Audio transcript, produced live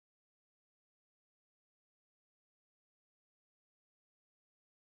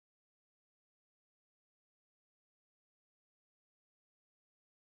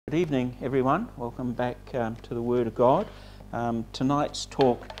Good evening, everyone. Welcome back to the Word of God. Tonight's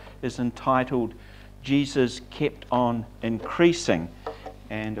talk is entitled Jesus Kept on Increasing.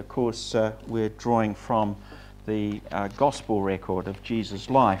 And of course, we're drawing from the Gospel record of Jesus'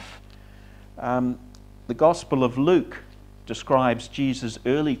 life. The Gospel of Luke describes Jesus'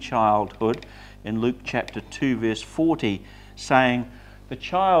 early childhood in Luke chapter 2, verse 40, saying, "The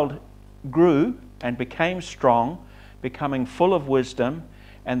child grew and became strong, becoming full of wisdom,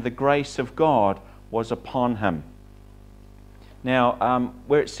 and the grace of God was upon him." Now,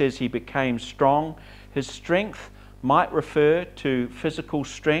 where it says he became strong, his strength might refer to physical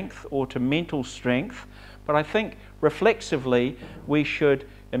strength or to mental strength, but I think reflexively we should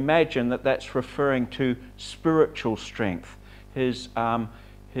imagine that that's referring to spiritual strength, his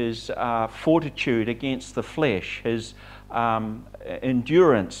fortitude against the flesh, his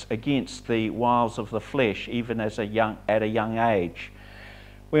endurance against the wiles of the flesh, even at a young age.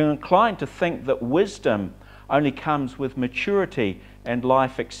 We're inclined to think that wisdom only comes with maturity and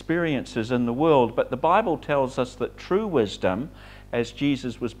life experiences in the world, but the Bible tells us that true wisdom, as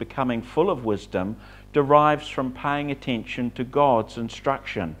Jesus was becoming full of wisdom, derives from paying attention to God's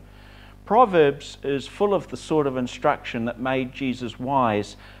instruction. Proverbs is full of the sort of instruction that made Jesus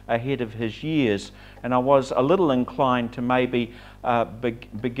wise ahead of his years, and I was a little inclined to maybe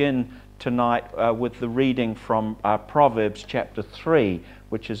begin tonight with the reading from Proverbs chapter 3,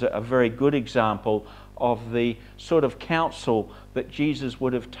 which is a very good example of the sort of counsel that Jesus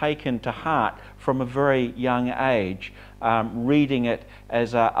would have taken to heart from a very young age, reading it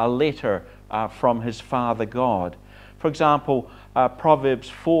as a letter from his Father God. For example, Proverbs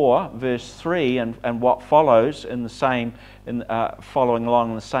 4 verse 3 and what follows following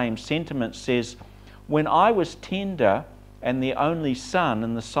along the same sentiment says, "When I was tender and the only son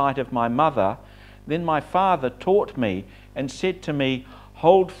in the sight of my mother, then my father taught me and said to me,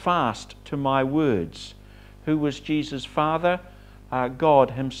 'Hold fast to my words.'" Who was Jesus' father?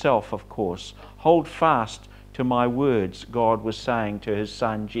 God himself, of course. "Hold fast to my words," God was saying to his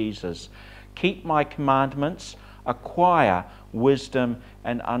son Jesus. "Keep my commandments, acquire wisdom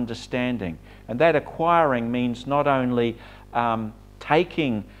and understanding." And that acquiring means not only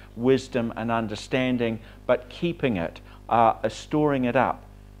taking wisdom and understanding, but keeping it, storing it up.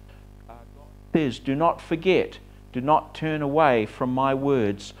 God says, "Do not forget, do not turn away from my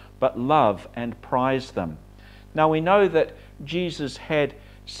words, but love and prize them." Now we know that Jesus had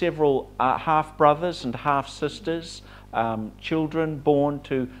several half-brothers and half-sisters, children born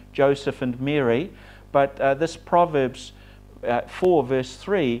to Joseph and Mary, but this Proverbs 4 verse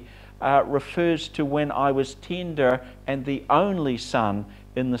 3 refers to "when I was tender and the only son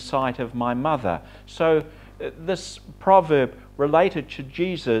in the sight of my mother." So this proverb related to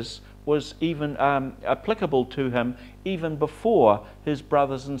Jesus was even applicable to him even before his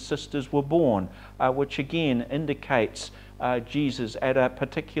brothers and sisters were born, which again indicates Jesus at a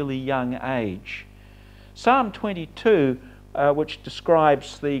particularly young age. Psalm 22, which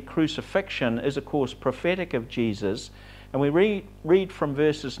describes the crucifixion, is of course prophetic of Jesus, and we read from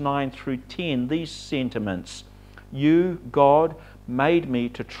verses 9 through 10 these sentiments. "You, God, made me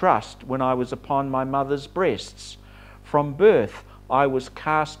to trust when I was upon my mother's breasts. From birth I was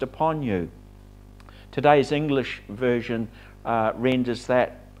cast upon you." Today's English version renders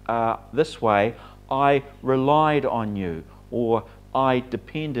that this way: "I relied on you," or "I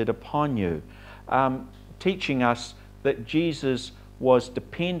depended upon you," teaching us that Jesus was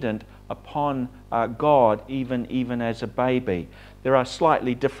dependent upon God even as a baby. There are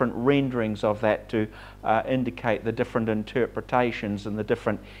slightly different renderings of that to indicate the different interpretations and the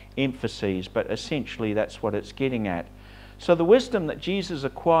different emphases, but essentially that's what it's getting at. So the wisdom that Jesus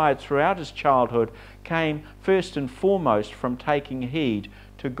acquired throughout his childhood came first and foremost from taking heed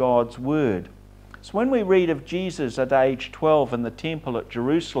to God's word. So when we read of Jesus at age 12 in the temple at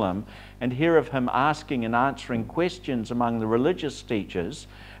Jerusalem and hear of him asking and answering questions among the religious teachers,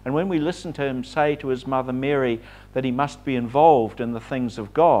 and when we listen to him say to his mother Mary that he must be involved in the things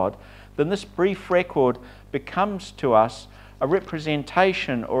of God, then this brief record becomes to us a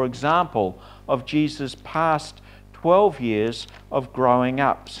representation or example of Jesus' past 12 years of growing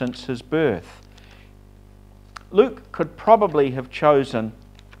up since his birth. Luke could probably have chosen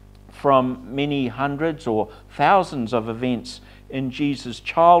from many hundreds or thousands of events in Jesus'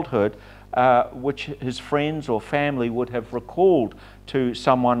 childhood, which his friends or family would have recalled to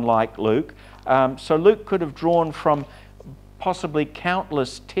someone like Luke. So Luke could have drawn from possibly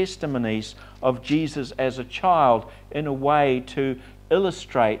countless testimonies of Jesus as a child in a way to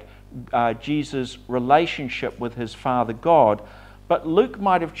illustrate Jesus' relationship with his Father God. But Luke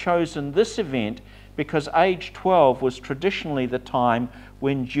might have chosen this event because age 12 was traditionally the time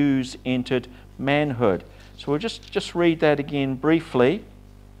when Jews entered manhood. So we'll just read that again briefly.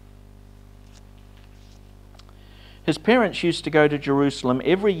 His parents used to go to Jerusalem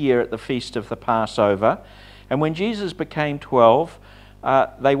every year at the feast of the Passover, and when Jesus became 12,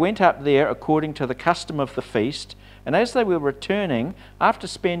 they went up there according to the custom of the feast, and as they were returning, after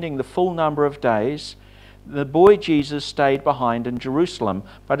spending the full number of days, the boy Jesus stayed behind in Jerusalem,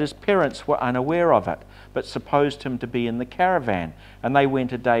 but his parents were unaware of it, but supposed him to be in the caravan, and they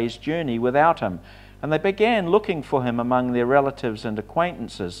went a day's journey without him. And they began looking for him among their relatives and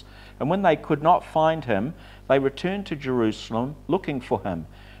acquaintances, and when they could not find him, they returned to Jerusalem looking for him.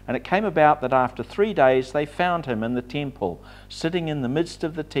 And it came about that after 3 days they found him in the temple, sitting in the midst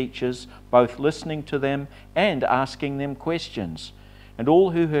of the teachers, both listening to them and asking them questions. And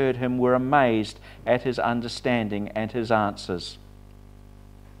all who heard him were amazed at his understanding and his answers.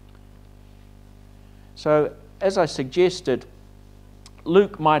 So, as I suggested,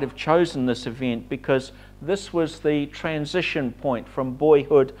 Luke might have chosen this event because this was the transition point from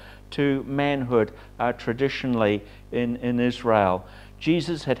boyhood to manhood traditionally in Israel.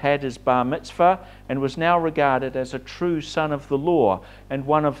 Jesus had had his bar mitzvah and was now regarded as a true son of the law and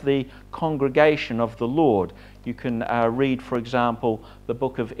one of the congregation of the Lord. You can read, for example, the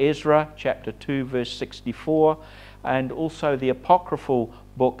book of Ezra, chapter 2, verse 64, and also the apocryphal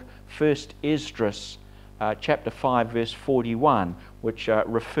book, 1 Esdras, chapter 5, verse 41, which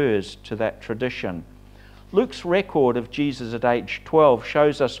refers to that tradition. Luke's record of Jesus at age 12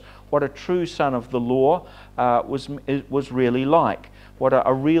 shows us what a true son of the law was really like, what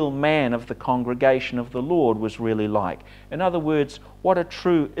a real man of the congregation of the Lord was really like. In other words, what a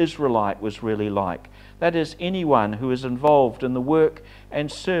true Israelite was really like. That is, anyone who is involved in the work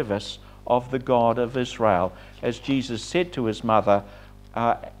and service of the God of Israel. As Jesus said to his mother,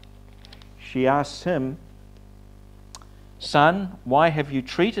 she asked him, "Son, why have you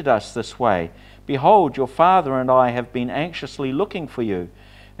treated us this way? Behold, your father and I have been anxiously looking for you."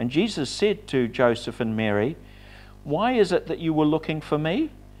 And Jesus said to Joseph and Mary, "Why is it that you were looking for me?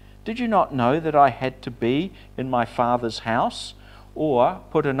 Did you not know that I had to be in my Father's house? Or,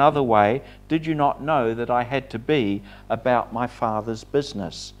 put another way, did you not know that I had to be about my Father's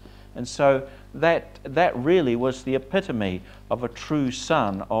business?" And so that really was the epitome of a true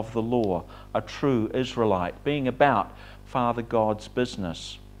son of the law, a true Israelite, being about Father God's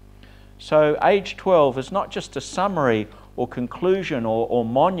business. So age 12 is not just a summary or conclusion or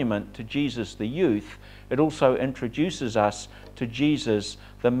monument to Jesus the youth. It also introduces us to Jesus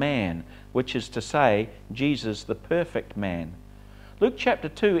the man, which is to say, Jesus the perfect man. Luke chapter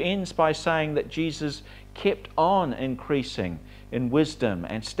 2 ends by saying that Jesus kept on increasing in wisdom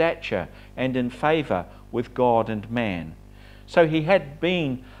and stature and in favor with God and man. So he had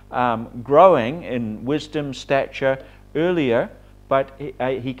been growing in wisdom, stature earlier, but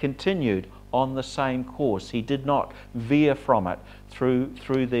he continued on the same course. He did not veer from it through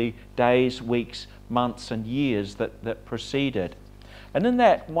the days, weeks, months and years that preceded. And in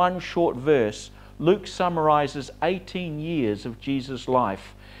that one short verse, Luke summarizes 18 years of Jesus'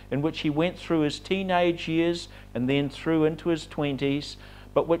 life, in which he went through his teenage years and then through into his 20s,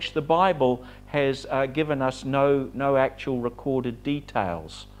 but which the Bible has given us no actual recorded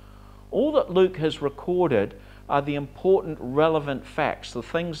details. All that Luke has recorded are the important, relevant facts, the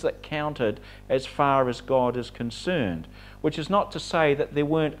things that counted as far as God is concerned, which is not to say that there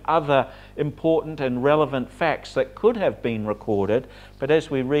weren't other important and relevant facts that could have been recorded, but as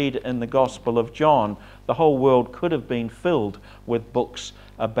we read in the Gospel of John, the whole world could have been filled with books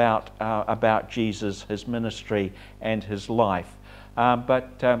about Jesus, his ministry, and his life.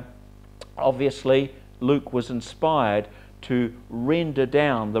 But obviously, Luke was inspired to render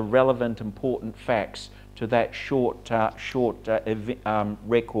down the relevant, important facts to that short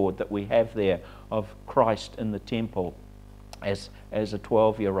record that we have there of Christ in the temple as a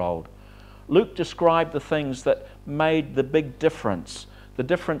 12-year-old. Luke described the things that made the big difference, the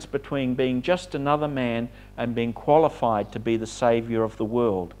difference between being just another man and being qualified to be the Saviour of the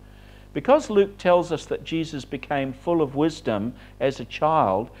world. Because Luke tells us that Jesus became full of wisdom as a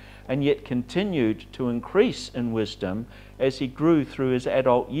child and yet continued to increase in wisdom as he grew through his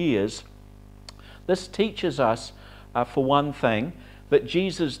adult years, this teaches us, for one thing, that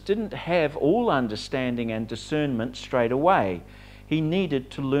Jesus didn't have all understanding and discernment straight away. He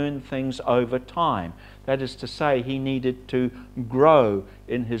needed to learn things over time. That is to say, he needed to grow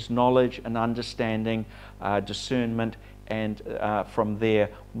in his knowledge and understanding, discernment, and from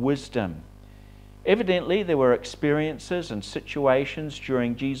there, wisdom. Evidently, there were experiences and situations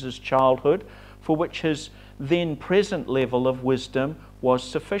during Jesus' childhood for which his then present level of wisdom was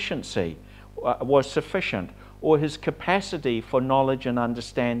sufficiency. was sufficient, or his capacity for knowledge and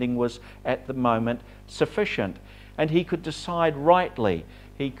understanding was at the moment sufficient, and he could decide rightly.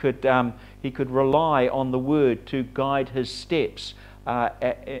 He could rely on the Word to guide his steps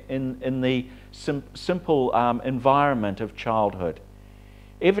in the simple environment of childhood.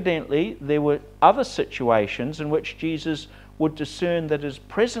 Evidently, there were other situations in which Jesus would discern that his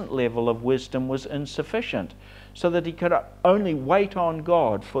present level of wisdom was insufficient, so that he could only wait on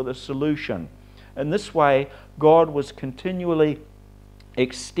God for the solution. In this way, God was continually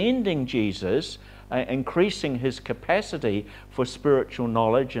extending Jesus, increasing his capacity for spiritual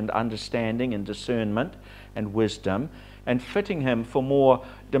knowledge and understanding and discernment and wisdom, and fitting him for more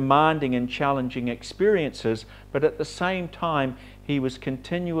demanding and challenging experiences. But at the same time, he was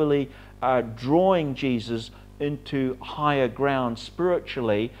continually drawing Jesus into higher ground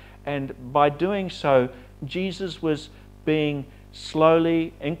spiritually, and by doing so, Jesus was being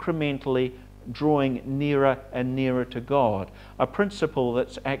slowly, incrementally drawing nearer and nearer to God, a principle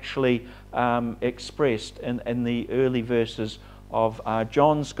that's actually expressed in the early verses of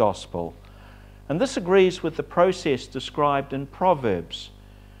John's Gospel. And this agrees with the process described in Proverbs.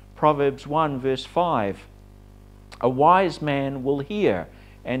 Proverbs 1 verse 5, "A wise man will hear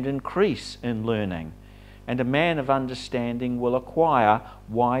and increase in learning, and a man of understanding will acquire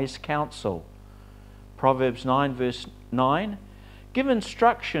wise counsel." Proverbs 9 verse 9, "Give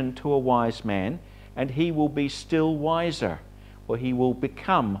instruction to a wise man, and he will be still wiser," or he will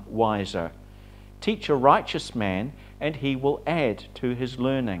become wiser. "Teach a righteous man, and he will add to his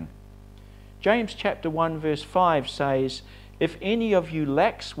learning." James chapter 1 verse 5 says, "If any of you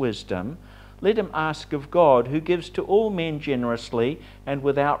lacks wisdom, let him ask of God, who gives to all men generously and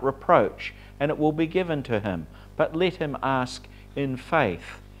without reproach, and it will be given to him. But let him ask in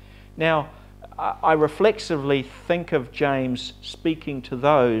faith." Now, I reflexively think of James speaking to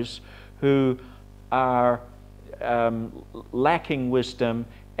those who are lacking wisdom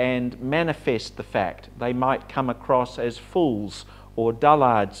and manifest the fact. They might come across as fools or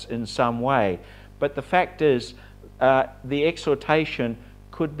dullards in some way. But the fact is, the exhortation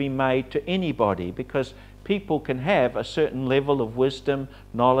could be made to anybody, because people can have a certain level of wisdom,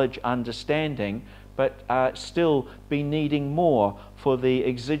 knowledge, understanding, but still be needing more for the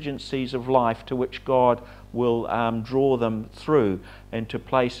exigencies of life to which God will draw them through into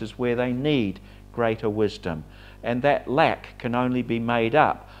places where they need greater wisdom. And that lack can only be made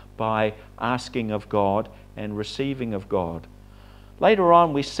up by asking of God and receiving of God. Later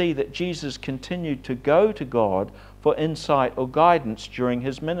on, we see that Jesus continued to go to God for insight or guidance during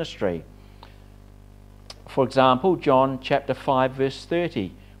his ministry. For example, John chapter 5 verse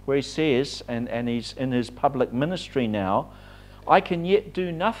 30, where he says, and he's in his public ministry now, "I can yet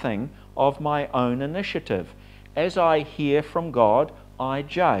do nothing of my own initiative. As I hear from God, I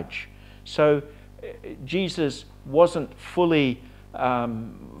judge." So Jesus wasn't fully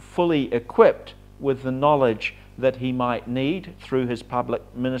equipped with the knowledge that he might need through his public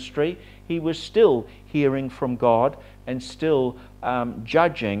ministry. He was still hearing from God and still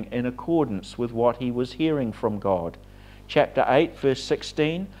judging in accordance with what he was hearing from God. Chapter 8 verse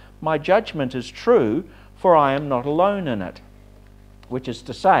 16, "My judgment is true, for I am not alone in it," which is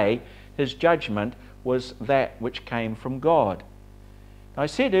to say, his judgment was that which came from God. Now, I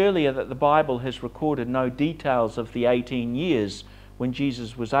said earlier that the Bible has recorded no details of the 18 years when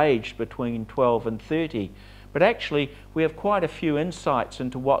Jesus was aged between 12 and 30. But actually, we have quite a few insights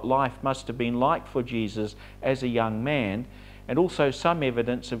into what life must have been like for Jesus as a young man, and also some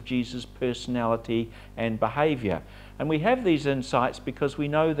evidence of Jesus' personality and behavior. And we have these insights because we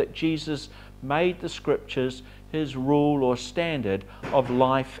know that Jesus made the Scriptures his rule or standard of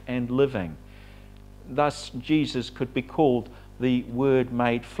life and living. Thus, Jesus could be called the Word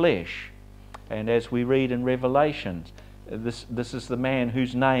made flesh. And as we read in Revelation, this is the man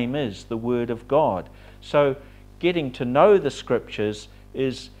whose name is the Word of God. So getting to know the Scriptures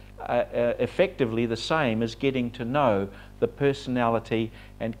is effectively the same as getting to know the personality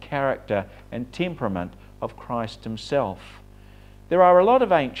and character and temperament of Christ himself. There are a lot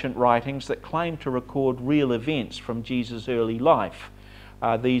of ancient writings that claim to record real events from Jesus' early life.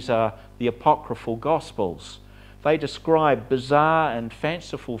 These are the apocryphal Gospels. They describe bizarre and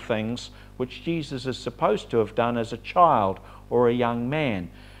fanciful things which Jesus is supposed to have done as a child or a young man.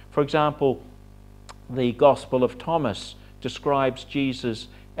 For example, the Gospel of Thomas describes Jesus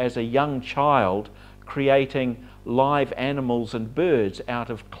as a young child creating live animals and birds out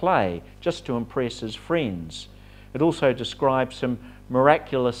of clay just to impress his friends. It also describes him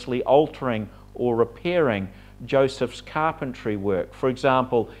miraculously altering or repairing Joseph's carpentry work. For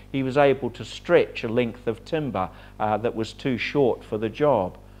example, he was able to stretch a length of timber that was too short for the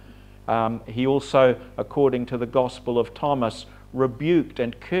job. He also, according to the Gospel of Thomas, rebuked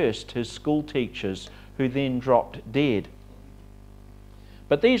and cursed his school teachers, who then dropped dead.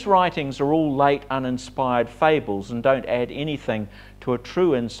 But these writings are all late, uninspired fables and don't add anything to a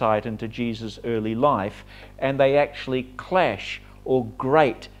true insight into Jesus' early life, and they actually clash or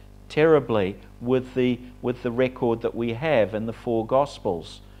grate terribly with the record that we have in the four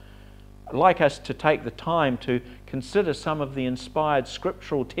Gospels. I'd like us to take the time to consider some of the inspired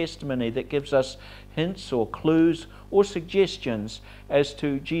scriptural testimony that gives us hints or clues or suggestions as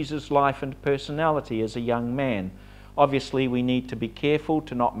to Jesus' life and personality as a young man. Obviously, we need to be careful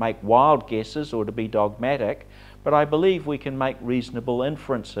to not make wild guesses or to be dogmatic, but I believe we can make reasonable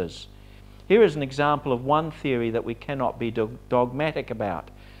inferences. Here is an example of one theory that we cannot be dogmatic about.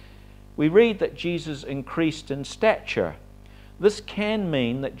 We read that Jesus increased in stature. This can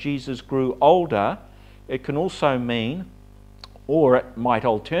mean that Jesus grew older. It can also mean, or it might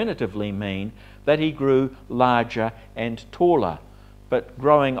alternatively mean, that he grew larger and taller. But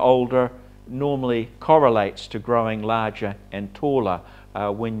growing older normally correlates to growing larger and taller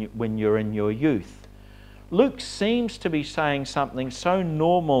when you're in your youth. Luke seems to be saying something so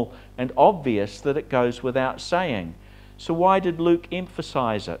normal and obvious that it goes without saying. So why did Luke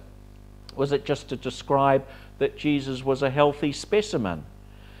emphasize it? Was it just to describe that Jesus was a healthy specimen?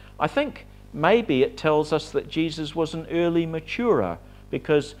 I think maybe it tells us that Jesus was an early maturer,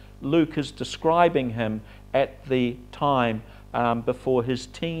 because Luke is describing him at the time before his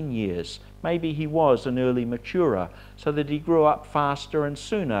teen years. Maybe he was an early maturer, so that he grew up faster and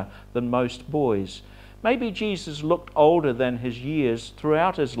sooner than most boys. Maybe Jesus looked older than his years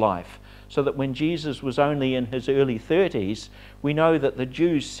throughout his life, so that when Jesus was only in his early 30s, we know that the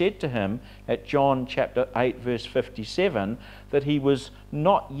Jews said to him at John chapter 8 verse 57 that he was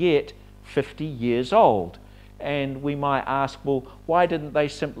not yet 50 years old. And we might ask, well, why didn't they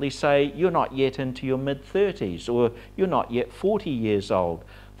simply say, you're not yet into your mid-30s, or you're not yet 40 years old?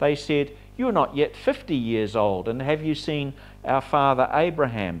 They said, you're not yet 50 years old, and have you seen our father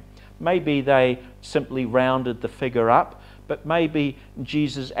Abraham? Maybe they simply rounded the figure up, but maybe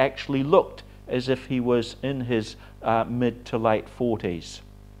Jesus actually looked as if he was in his mid to late 40s.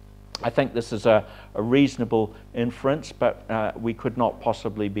 I think this is a reasonable inference, but we could not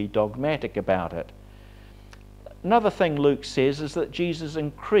possibly be dogmatic about it. Another thing Luke says is that Jesus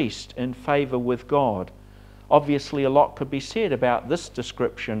increased in favor with God. Obviously, a lot could be said about this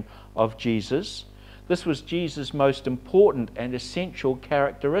description of Jesus. This was Jesus' most important and essential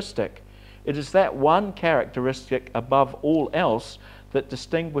characteristic. It is that one characteristic above all else that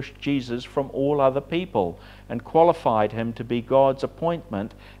distinguished Jesus from all other people and qualified him to be God's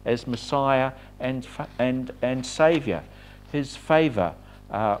appointment as Messiah and Saviour. His favor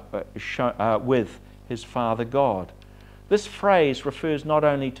with his Father God. This phrase refers not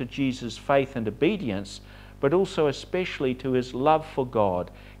only to Jesus' faith and obedience, but also especially to his love for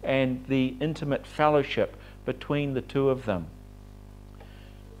God and the intimate fellowship between the two of them.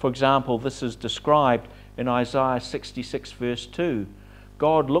 For example, this is described in Isaiah 66 verse 2.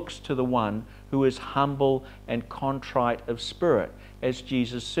 God looks to the one who is humble and contrite of spirit, as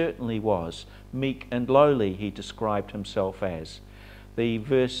Jesus certainly was. Meek and lowly, he described himself as. The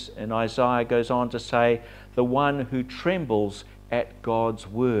verse in Isaiah goes on to say, the one who trembles at God's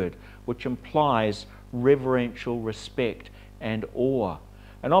word, which implies reverential respect and awe.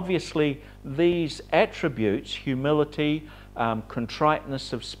 And obviously these attributes, humility,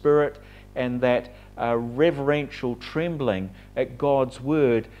 contriteness of spirit, and that reverential trembling at God's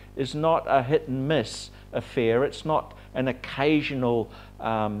word, is not a hit and miss affair. It's not an occasional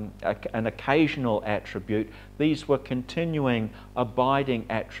attribute. These were continuing, abiding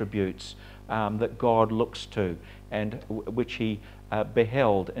attributes that God looks to, and which he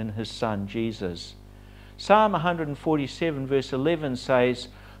beheld in his Son Jesus. Psalm 147 verse 11 says,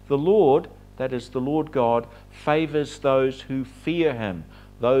 the Lord, that is the Lord God, favors those who fear him,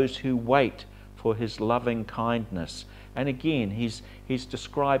 those who wait for his loving kindness. And again, he's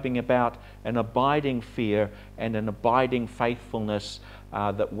describing about an abiding fear and an abiding faithfulness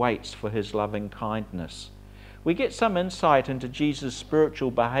that waits for his loving kindness. We get some insight into Jesus'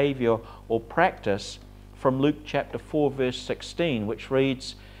 spiritual behavior or practice from Luke chapter 4 verse 16, which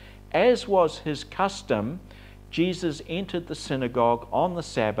reads, as was his custom, Jesus entered the synagogue on the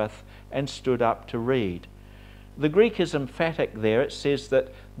Sabbath and stood up to read. The Greek is emphatic there. It says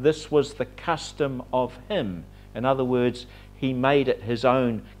that this was the custom of him. In other words, he made it his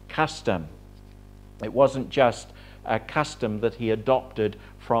own custom. It wasn't just a custom that he adopted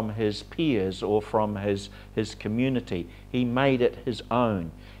from his peers or from his community. He made it his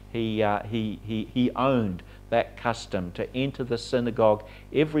own. he owned that custom to enter the synagogue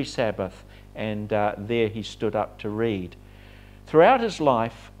every Sabbath, and there he stood up to read. Throughout his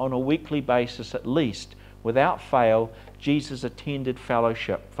life, on a weekly basis at least, without fail, Jesus attended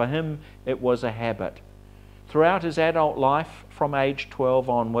fellowship. For him, it was a habit. Throughout his adult life, from age 12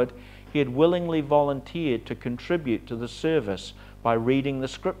 onward, he had willingly volunteered to contribute to the service by reading the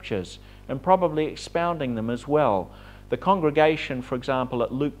Scriptures and probably expounding them as well. The congregation, for example,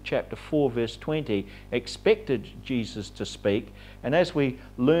 at Luke chapter 4, verse 20, expected Jesus to speak, and as we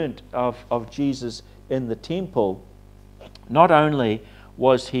learnt of Jesus in the temple, not only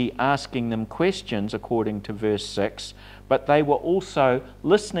was he asking them questions according to verse 6, but they were also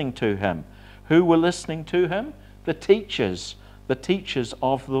listening to him. Who were listening to him? The teachers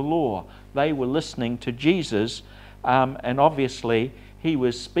of the law. They were listening to Jesus, and obviously he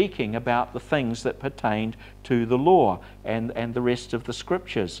was speaking about the things that pertained to the law and the rest of the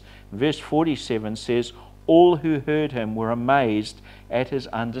Scriptures. Verse 47 says, all who heard him were amazed at his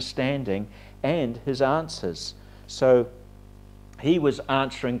understanding and his answers. So he was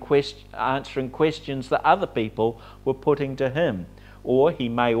answering questions that other people were putting to him. Or he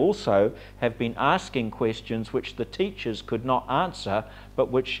may also have been asking questions which the teachers could not answer,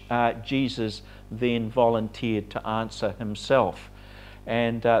 but which Jesus then volunteered to answer himself.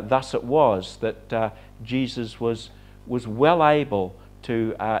 And thus it was that Jesus was well able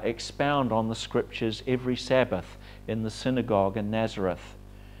to expound on the Scriptures every Sabbath in the synagogue in Nazareth.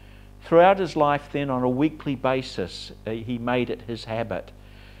 Throughout his life then, on a weekly basis, he made it his habit.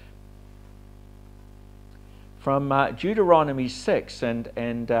 From Deuteronomy 6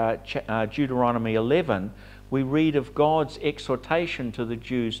 and Deuteronomy 11, we read of God's exhortation to the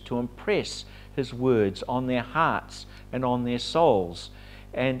Jews to impress his words on their hearts and on their souls.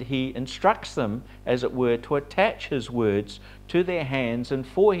 And he instructs them, as it were, to attach his words to their hands and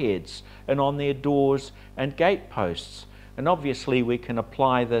foreheads and on their doors and gateposts. And obviously we can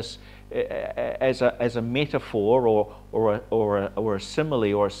apply this as a metaphor or a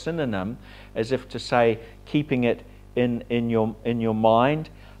simile or a synonym, as if to say keeping it in your mind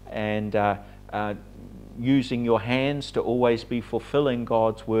and using your hands to always be fulfilling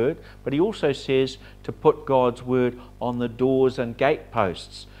God's word. But he also says to put God's word on the doors and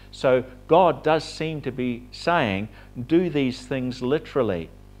gateposts. So God does seem to be saying, do these things literally.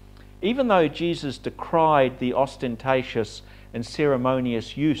 Even though Jesus decried the ostentatious and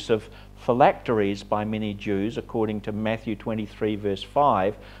ceremonious use of phylacteries by many Jews, according to Matthew 23 verse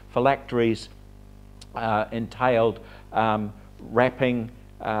 5, phylacteries entailed wrapping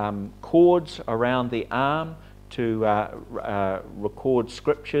cords around the arm to record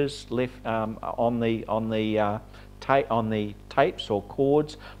scriptures left on the tapes or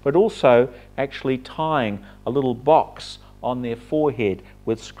cords, but also actually tying a little box on their forehead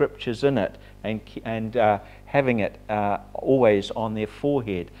with scriptures in it and having it always on their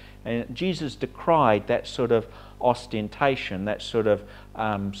forehead. And Jesus decried that sort of ostentation, that sort of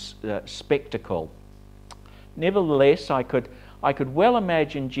spectacle. Nevertheless, I could well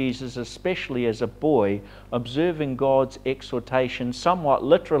imagine Jesus, especially as a boy, observing God's exhortation somewhat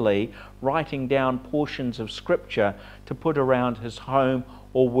literally, writing down portions of Scripture to put around his home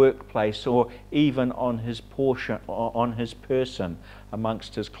or workplace, or even on his person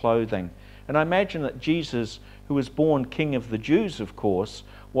amongst his clothing. And I imagine that Jesus, who was born King of the Jews, of course,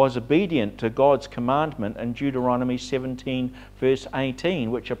 was obedient to God's commandment in Deuteronomy 17 verse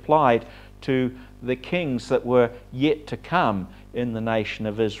 18, which applied to the kings that were yet to come in the nation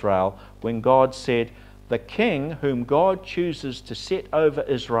of Israel, when God said, "The king whom God chooses to set over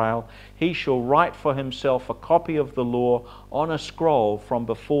Israel, he shall write for himself a copy of the law on a scroll from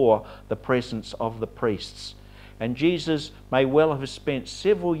before the presence of the priests." And Jesus may well have spent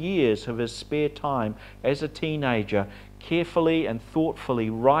several years of his spare time as a teenager carefully and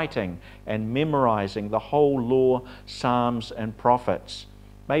thoughtfully writing and memorizing the whole law, Psalms and prophets.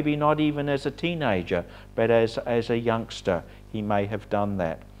 Maybe not even as a teenager, but as a youngster he may have done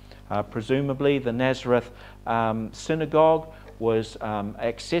that. Presumably the Nazareth synagogue was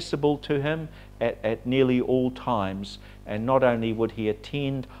accessible to him at nearly all times, and not only would he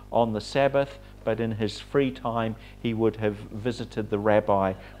attend on the Sabbath, but in his free time he would have visited the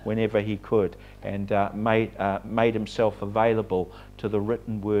rabbi whenever he could, and made himself available to the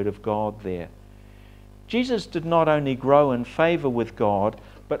written word of God there. Jesus did not only grow in favour with God,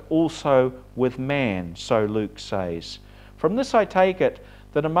 but also with man, so Luke says. From this I take it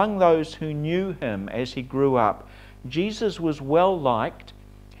that among those who knew him as he grew up, Jesus was well liked,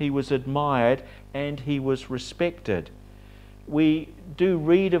 he was admired, and he was respected. We do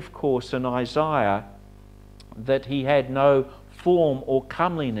read, of course, in Isaiah that he had no form or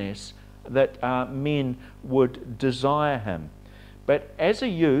comeliness that men would desire him. But as a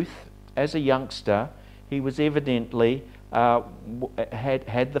youth, as a youngster, he was evidently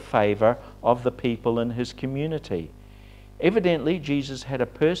had the favour of the people in his community. Evidently, Jesus had a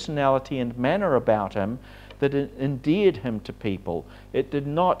personality and manner about him that endeared him to people. It did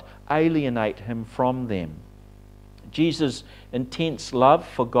not alienate him from them. Jesus' intense love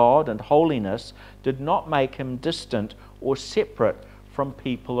for God and holiness did not make him distant or separate from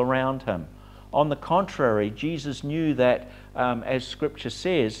people around him. On the contrary, Jesus knew that, as Scripture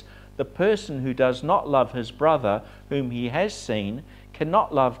says, the person who does not love his brother whom he has seen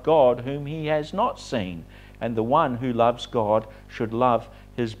cannot love God whom he has not seen. And the one who loves God should love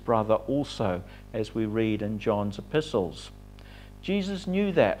his brother also, as we read in John's epistles. Jesus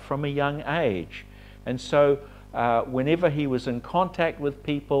knew that from a young age. And so whenever he was in contact with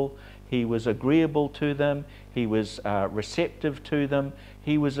people, he was agreeable to them, he was receptive to them,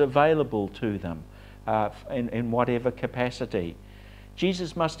 he was available to them in whatever capacity.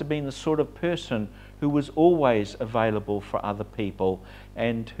 Jesus must have been the sort of person who was always available for other people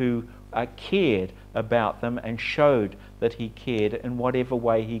and who cared about them and showed that he cared in whatever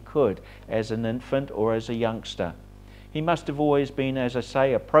way he could, as an infant or as a youngster. He must have always been, as I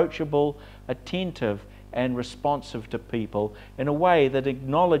say, approachable, attentive, and responsive to people in a way that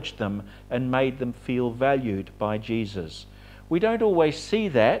acknowledged them and made them feel valued by Jesus. We don't always see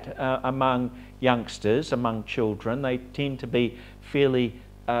that among youngsters, among children. They tend to be fairly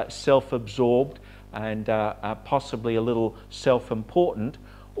self-absorbed and possibly a little self-important,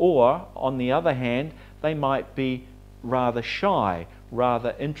 or on the other hand, they might be rather shy,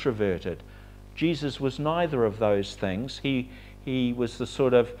 rather introverted. Jesus was neither of those things. He was the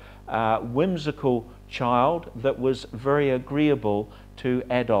sort of whimsical child that was very agreeable to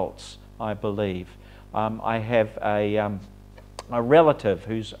adults, I believe. I have a relative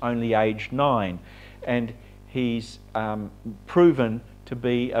who's only aged 9, and he's proven to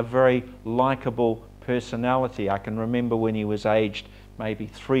be a very likable personality. I can remember when he was aged maybe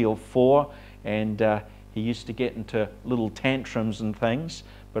 3 or 4, and he used to get into little tantrums and things,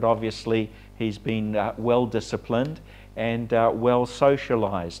 but obviously he's been well disciplined and well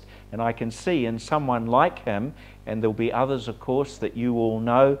socialized. And I can see in someone like him, and there'll be others of course that you all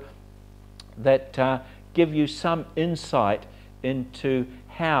know, that give you some insight into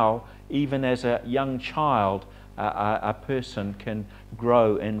how, even as a young child, a person can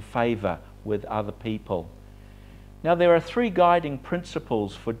grow in favor with other people. Now, there are 3 guiding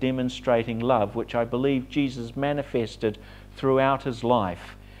principles for demonstrating love, which I believe Jesus manifested throughout his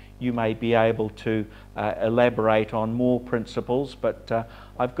life. You may be able to elaborate on more principles, but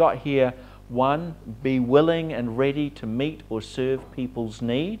I've got here 1, be willing and ready to meet or serve people's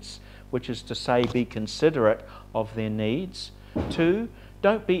needs, which is to say, be considerate of their needs. 2,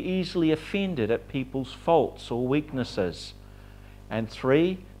 don't be easily offended at people's faults or weaknesses. And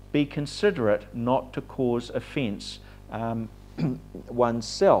 3, be considerate not to cause offence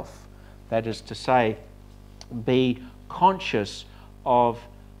oneself. That is to say, be conscious of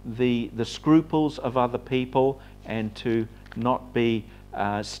the scruples of other people and to not be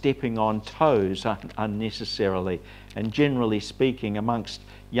stepping on toes unnecessarily. And generally speaking, amongst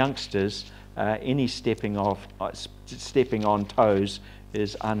youngsters, any stepping on toes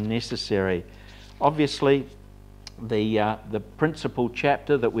is unnecessary. Obviously, the principal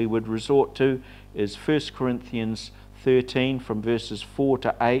chapter that we would resort to is 1 Corinthians 13 from verses 4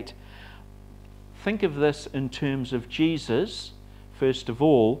 to 8. Think of this in terms of Jesus, first of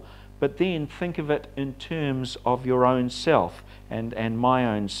all, but then think of it in terms of your own self and my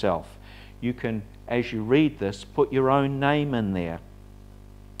own self. You can, as you read this, put your own name in there.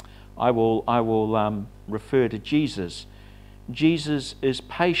 I will refer to Jesus. Jesus is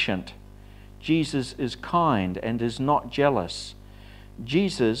patient. Jesus is kind and is not jealous.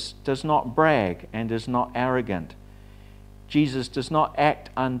 Jesus does not brag and is not arrogant. Jesus does not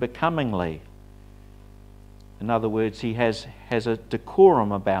act unbecomingly. In other words, he has a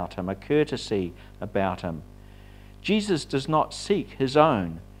decorum about him, a courtesy about him. Jesus does not seek his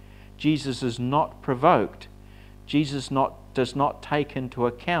own. Jesus is not provoked. Jesus does not take into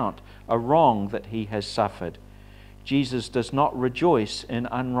account a wrong that he has suffered. Jesus does not rejoice in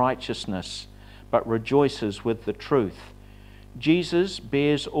unrighteousness, but rejoices with the truth. Jesus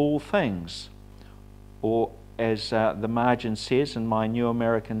bears all things, or as the margin says in my New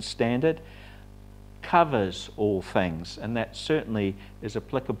American Standard, covers all things, and that certainly is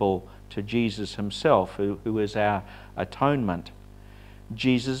applicable to Jesus himself, who is our atonement.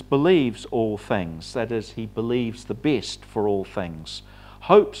 Jesus believes all things, that is, he believes the best for all things,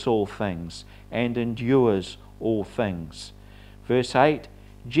 hopes all things, and endures all things. Verse 8,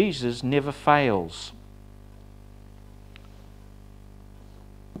 Jesus never fails.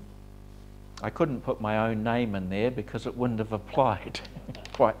 I couldn't put my own name in there because it wouldn't have applied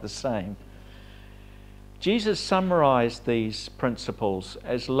quite the same. Jesus summarized these principles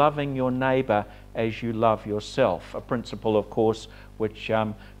as loving your neighbour as you love yourself, a principle, of course, which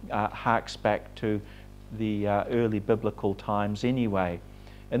harks back to the early biblical times anyway.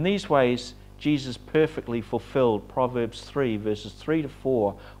 In these ways, Jesus perfectly fulfilled Proverbs 3, verses 3 to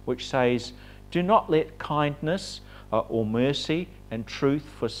 4, which says, "Do not let kindness or mercy and truth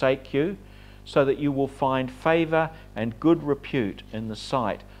forsake you, so that you will find favour and good repute in the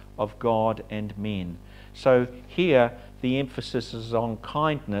sight of God and men." So here the emphasis is on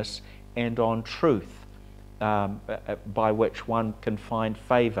kindness and on truth, by which one can find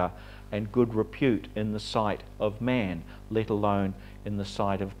favour and good repute in the sight of man, let alone in the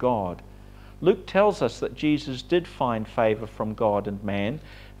sight of God. Luke tells us that Jesus did find favour from God and man,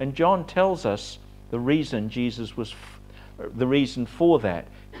 and John tells us the reason for that.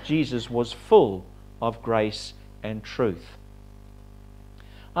 Jesus was full of grace and truth.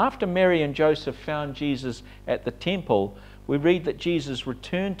 After Mary and Joseph found Jesus at the temple, we read that Jesus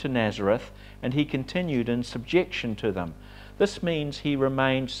returned to Nazareth and he continued in subjection to them. This means he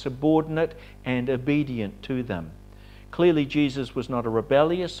remained subordinate and obedient to them. Clearly, Jesus was not a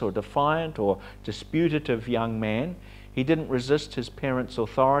rebellious or defiant or disputative young man. He didn't resist his parents'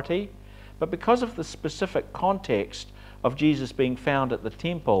 authority. But because of the specific context of Jesus being found at the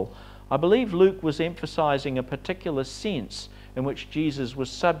temple, I believe Luke was emphasizing a particular sense in which Jesus was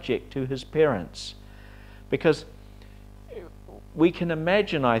subject to his parents. Because we can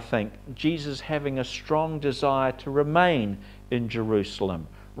imagine, I think, Jesus having a strong desire to remain in Jerusalem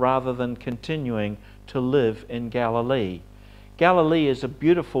rather than continuing to live in Galilee. Galilee is a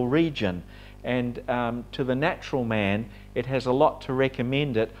beautiful region, and to the natural man, it has a lot to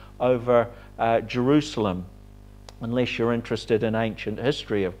recommend it over Jerusalem, unless you're interested in ancient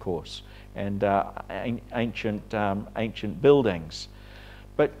history, of course, and ancient buildings.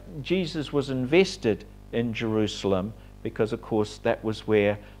 But Jesus was invested in Jerusalem because, of course, that was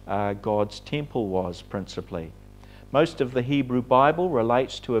where God's temple was principally. Most of the Hebrew Bible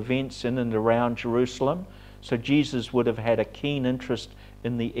relates to events in and around Jerusalem, so Jesus would have had a keen interest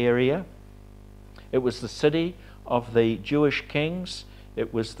in the area. It was the city of the Jewish kings.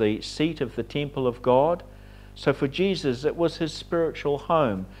 It was the seat of the temple of God. So for Jesus, it was his spiritual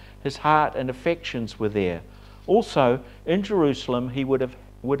home. His heart and affections were there. Also, in Jerusalem, he would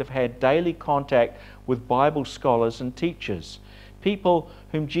have had daily contact with Bible scholars and teachers, people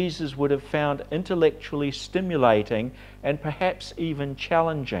whom Jesus would have found intellectually stimulating and perhaps even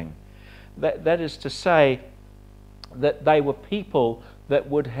challenging. That is to say, that they were people that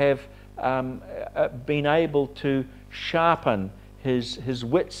would have been able to sharpen his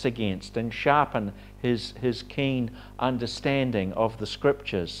wits against and sharpen his keen understanding of the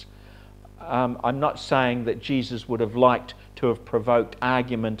Scriptures. I'm not saying that Jesus would have liked to have provoked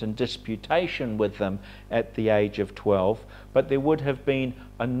argument and disputation with them at the age of 12, but there would have been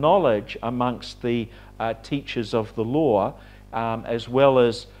a knowledge amongst the teachers of the law, as well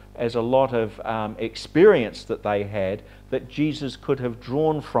as a lot of experience that they had, that Jesus could have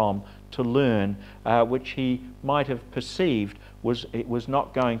drawn from to learn, which he might have perceived was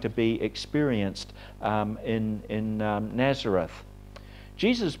not going to be experienced in Nazareth.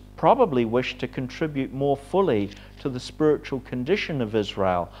 Jesus probably wished to contribute more fully to the spiritual condition of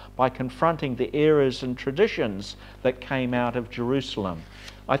Israel by confronting the errors and traditions that came out of Jerusalem.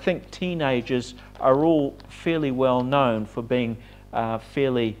 I think teenagers are all fairly well known for being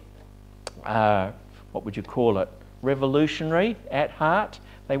fairly, what would you call it, revolutionary at heart.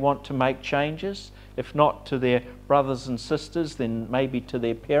 They want to make changes, if not to their brothers and sisters, then maybe to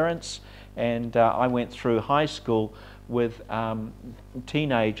their parents. And I went through high school with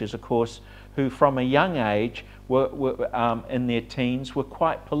teenagers, of course, who from a young age were in their teens were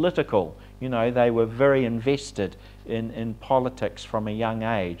quite political. You know, they were very invested in politics from a young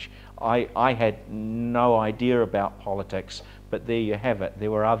age. I had no idea about politics, but there you have it.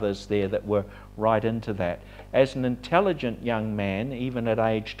 There were others there that were right into that. As an intelligent young man, even at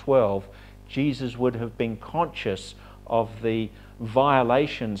age 12, Jesus would have been conscious of the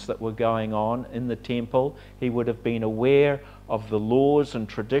violations that were going on in the temple. He would have been aware of the laws and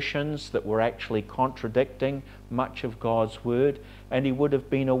traditions that were actually contradicting much of God's word, and he would have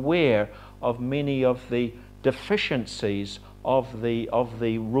been aware of many of the deficiencies of the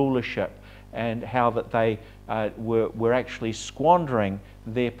rulership and how that they were actually squandering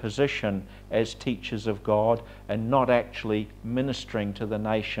their position as teachers of God and not actually ministering to the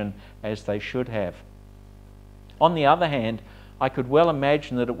nation as they should have. On the other hand, I could well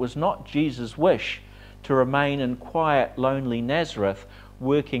imagine that it was not Jesus' wish to remain in quiet, lonely Nazareth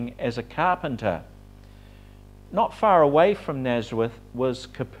working as a carpenter. Not far away from Nazareth was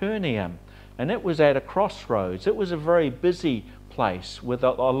Capernaum, and it was at a crossroads. It was a very busy place with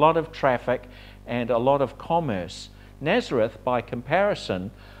a lot of traffic and a lot of commerce. Nazareth, by comparison,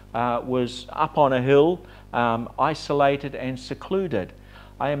 was up on a hill, isolated and secluded.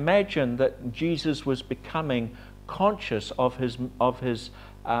 I imagine that Jesus was becoming conscious of his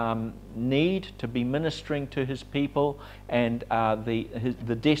need to be ministering to his people and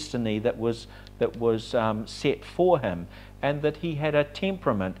the destiny that was set for him, and that he had a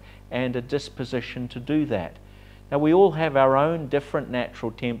temperament and a disposition to do that. Now, we all have our own different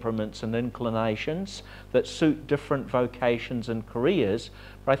natural temperaments and inclinations that suit different vocations and careers,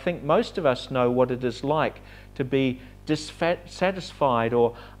 but I think most of us know what it is like to be dissatisfied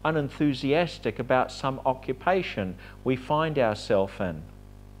or unenthusiastic about some occupation we find ourselves in.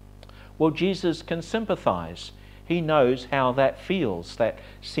 Well, Jesus can sympathize. He knows how that feels, that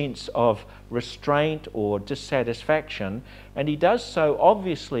sense of restraint or dissatisfaction, and he does so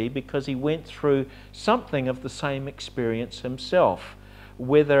obviously because he went through something of the same experience himself.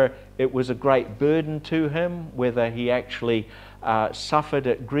 Whether it was a great burden to him, whether he actually suffered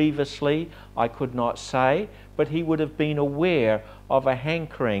it grievously, I could not say, but he would have been aware of a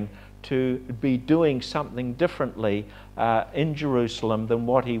hankering to be doing something differently in Jerusalem than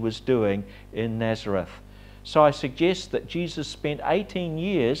what he was doing in Nazareth. So I suggest that Jesus spent 18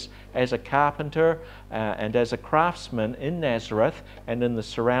 years as a carpenter and as a craftsman in Nazareth and in the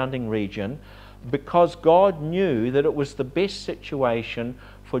surrounding region, because God knew that it was the best situation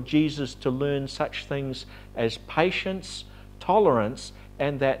for Jesus to learn such things as patience, tolerance,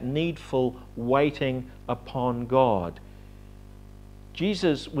 and that needful waiting upon God.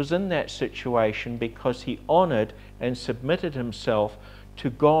 Jesus was in that situation because he honored and submitted himself to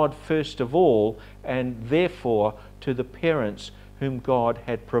God first of all, and therefore to the parents whom God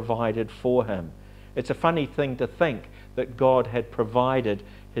had provided for him. It's a funny thing to think that God had provided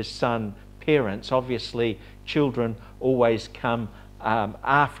his son parents. Obviously, children always come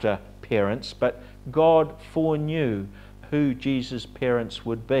after parents, but God foreknew who Jesus' parents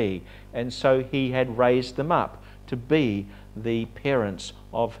would be, and so he had raised them up to be the parents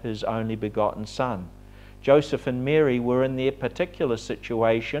of his only begotten son. Joseph and Mary were in their particular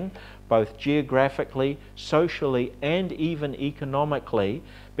situation, both geographically, socially, and even economically,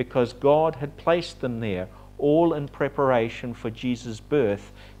 because God had placed them there, all in preparation for Jesus'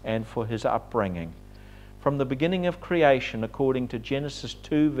 birth and for his upbringing. From the beginning of creation, according to Genesis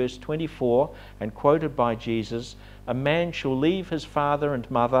 2, verse 24, and quoted by Jesus, a man shall leave his father and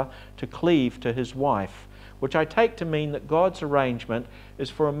mother to cleave to his wife, which I take to mean that God's arrangement is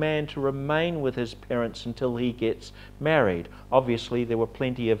for a man to remain with his parents until he gets married. Obviously, there were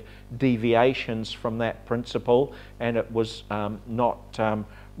plenty of deviations from that principle, and it was not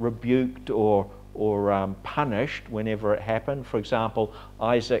rebuked or punished whenever it happened. For example,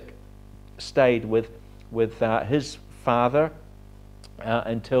 Isaac stayed with his father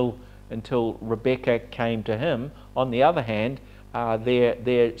until Rebekah came to him. On the other hand,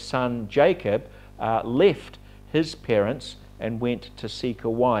 their son Jacob left his parents and went to seek a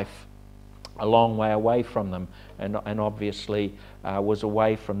wife a long way away from them, and obviously was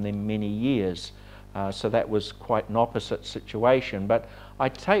away from them many years. So that was quite an opposite situation. But I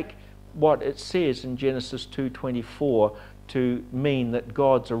take what it says in Genesis 2:24 to mean that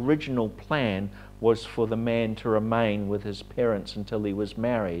God's original plan was for the man to remain with his parents until he was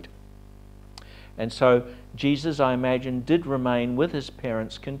married. And so Jesus, I imagine, did remain with his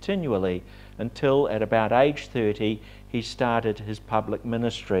parents continually until at about age 30 he started his public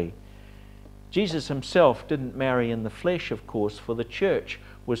ministry. Jesus himself didn't marry in the flesh, of course, for the church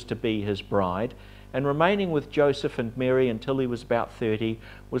was to be his bride, and remaining with Joseph and Mary until he was about 30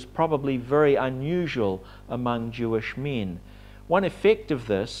 was probably very unusual among Jewish men. One effect of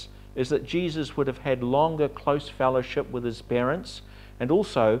this is that Jesus would have had longer close fellowship with his parents and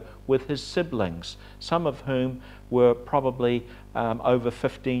also with his siblings, some of whom were probably over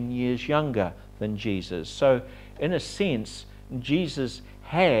 15 years younger than Jesus. So in a sense, Jesus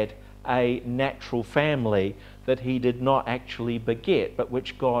had a natural family that he did not actually beget, but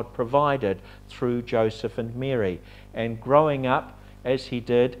which God provided through Joseph and Mary. And growing up as he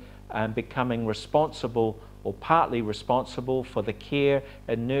did, and becoming responsible or partly responsible for the care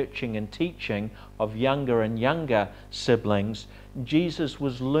and nurturing and teaching of younger and younger siblings, Jesus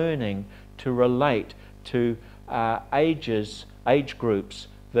was learning to relate to age groups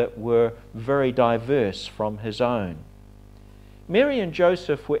that were very diverse from his own. Mary and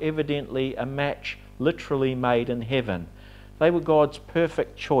Joseph were evidently a match literally made in heaven. They were God's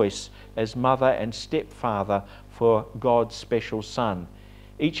perfect choice as mother and stepfather for God's special son.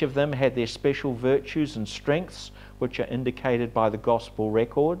 Each of them had their special virtues and strengths, which are indicated by the gospel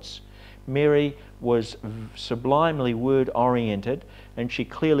records. Mary was sublimely word-oriented, and she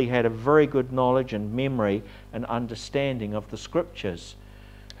clearly had a very good knowledge and memory and understanding of the Scriptures.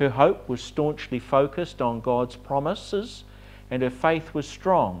 Her hope was staunchly focused on God's promises, and her faith was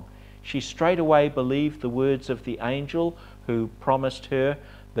strong. She straightaway believed the words of the angel who promised her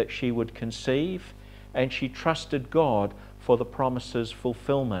that she would conceive, and she trusted God for the promise's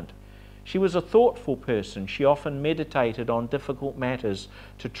fulfillment. She was a thoughtful person. She often meditated on difficult matters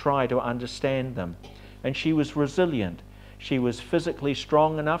to try to understand them. And she was resilient. She was physically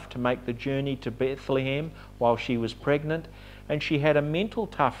strong enough to make the journey to Bethlehem while she was pregnant, and she had a mental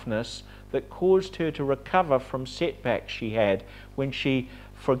toughness that caused her to recover from setbacks she had when she,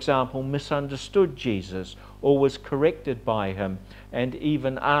 for example, misunderstood Jesus or was corrected by him, and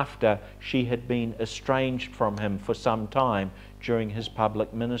even after she had been estranged from him for some time during his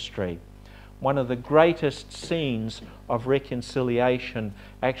public ministry. One of the greatest scenes of reconciliation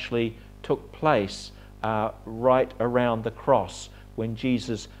actually took place right around the cross, when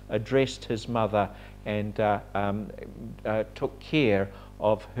Jesus addressed his mother and took care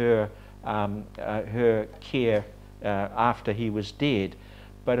of her care after he was dead.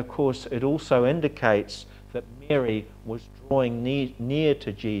 But of course it also indicates that Mary was drawing near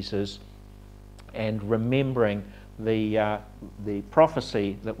to Jesus and remembering the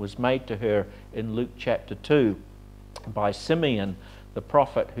prophecy that was made to her in Luke chapter 2 by Simeon the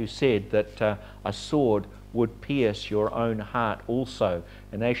prophet, who said that a sword would pierce your own heart also.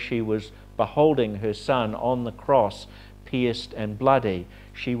 And as she was beholding her son on the cross, pierced and bloody,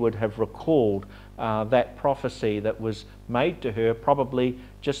 she would have recalled that prophecy that was made to her probably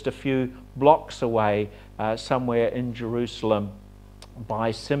just a few blocks away somewhere in Jerusalem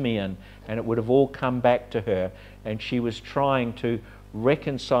by Simeon, and it would have all come back to her, and she was trying to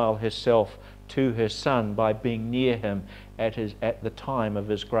reconcile herself to her son by being near him at the time of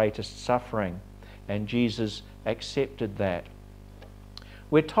his greatest suffering, and Jesus accepted that.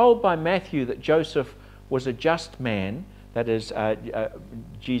 We're told by Matthew that Joseph was a just man. That is,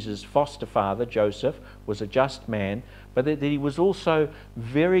 Jesus' foster father, Joseph, was a just man, but that he was also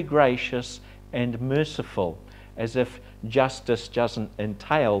very gracious and merciful, as if justice doesn't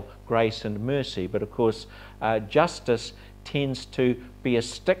entail grace and mercy. But of course, justice tends to be a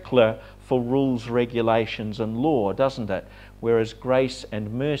stickler for rules, regulations, and law, doesn't it? Whereas grace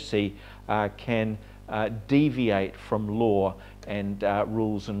and mercy can deviate from law and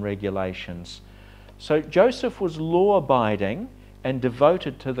rules and regulations. So Joseph was law-abiding and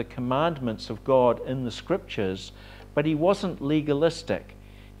devoted to the commandments of God in the Scriptures, but he wasn't legalistic.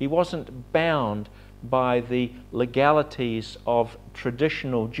 He wasn't bound by the legalities of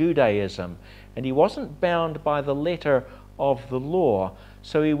traditional Judaism, and he wasn't bound by the letter of the law.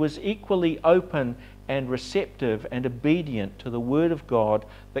 So he was equally open and receptive and obedient to the Word of God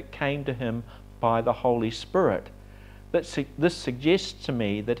that came to him by the Holy Spirit. This suggests to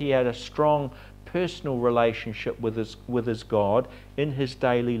me that he had a strong personal relationship with his God in his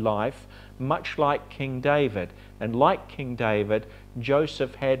daily life, much like King David. And like King David,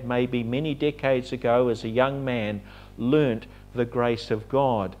 Joseph had maybe many decades ago as a young man learnt the grace of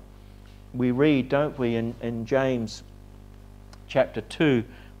God. We read, don't we, in James chapter 2,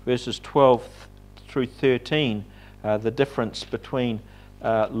 verses 12 through 13, the difference between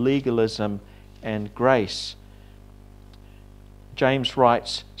legalism and grace. James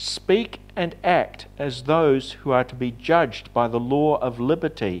writes, "Speak and act as those who are to be judged by the law of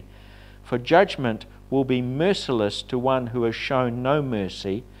liberty, for judgment will be merciless to one who has shown no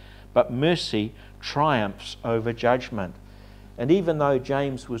mercy, but mercy triumphs over judgment." And even though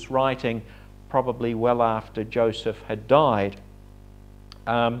James was writing probably well after Joseph had died,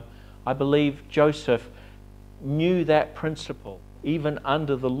 I believe Joseph knew that principle. Even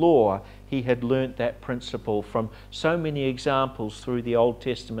under the law, he had learnt that principle from so many examples through the Old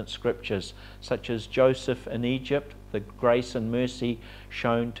Testament scriptures, such as Joseph in Egypt, the grace and mercy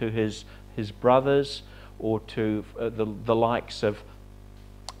shown to his brothers, or to the likes of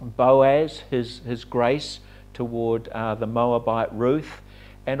Boaz, his grace toward the Moabite Ruth,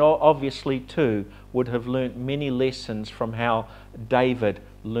 and obviously too would have learnt many lessons from how David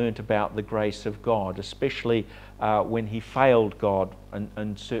learnt about the grace of God, especially when he failed God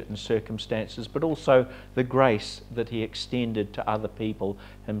in certain circumstances, but also the grace that he extended to other people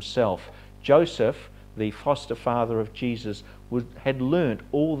himself. Joseph, the foster father of Jesus, had learnt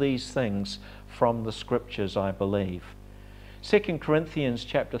all these things from the Scriptures, I believe. 2 Corinthians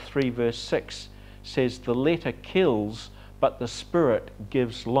chapter 3 verse 6 says, "The letter kills, but the Spirit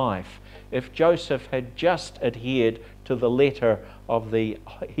gives life. If Joseph had just adhered to the letter of the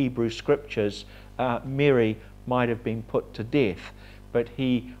Hebrew Scriptures, Mary might have been put to death. But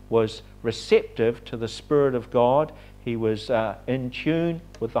he was receptive to the Spirit of God. He was in tune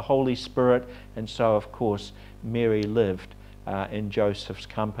with the Holy Spirit, and so, of course, Mary lived in Joseph's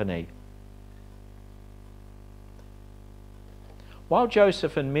company. While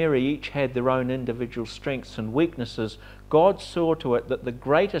Joseph and Mary each had their own individual strengths and weaknesses, God saw to it that the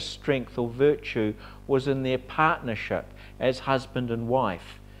greatest strength or virtue was in their partnership as husband and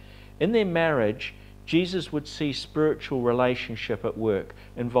wife. In their marriage, Jesus would see spiritual relationship at work,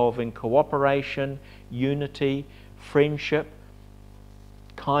 involving cooperation, unity, friendship,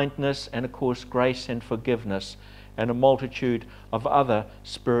 kindness, and of course grace and forgiveness, and a multitude of other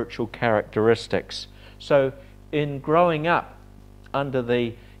spiritual characteristics. So in growing up under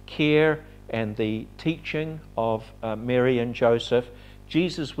the care and the teaching of Mary and Joseph,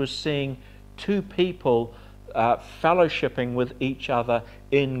 Jesus was seeing two people fellowshipping with each other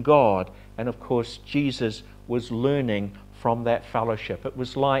in God. And of course, Jesus was learning from that fellowship. It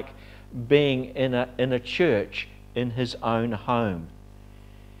was like being in a church in his own home.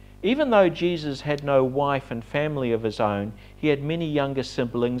 Even though Jesus had no wife and family of his own, he had many younger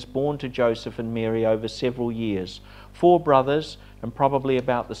siblings born to Joseph and Mary over several years. 4 brothers and probably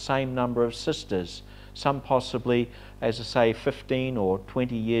about the same number of sisters, some possibly, as I say, 15 or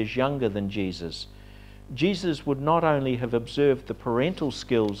 20 years younger than Jesus. Jesus would not only have observed the parental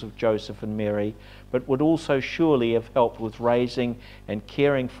skills of Joseph and Mary, but would also surely have helped with raising and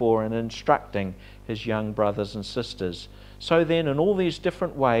caring for and instructing his young brothers and sisters. So then, in all these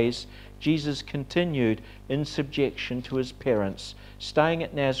different ways, Jesus continued in subjection to his parents, staying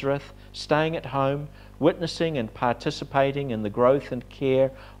at Nazareth, staying at home, witnessing and participating in the growth and care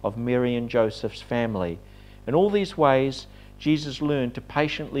of Mary and Joseph's family. In all these ways, Jesus learned to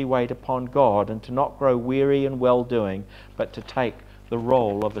patiently wait upon God and to not grow weary in well-doing, but to take the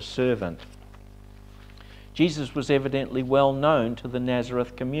role of a servant. Jesus was evidently well known to the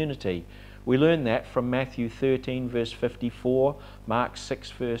Nazareth community. We learn that from Matthew 13 verse 54, Mark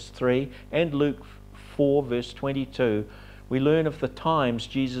 6 verse 3, and Luke 4 verse 22. We learn of the times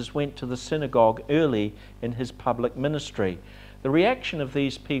Jesus went to the synagogue early in his public ministry. The reaction of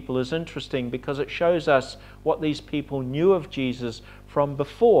these people is interesting because it shows us what these people knew of Jesus from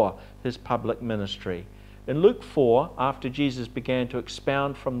before his public ministry. In Luke 4, after Jesus began to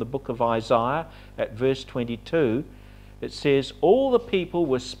expound from the book of Isaiah at verse 22, it says, "All the people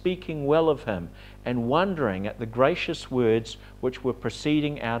were speaking well of him and wondering at the gracious words which were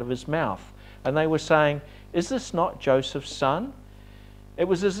proceeding out of his mouth. And they were saying, 'Is this not Joseph's son?'" It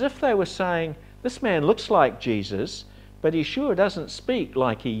was as if they were saying, "This man looks like Jesus, but he sure doesn't speak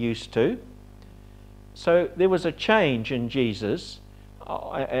like he used to." So there was a change in Jesus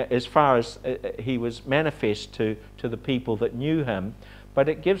as far as he was manifest to the people that knew him, but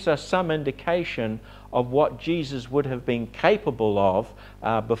it gives us some indication of what Jesus would have been capable of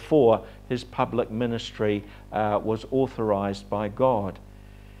before his public ministry was authorized by God.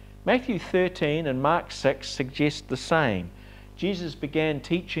 Matthew 13 and Mark 6 suggest the same. Jesus began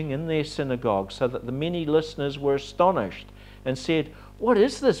teaching in their synagogue so that the many listeners were astonished and said, "What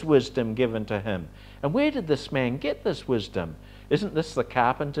is this wisdom given to him? And where did this man get this wisdom? Isn't this the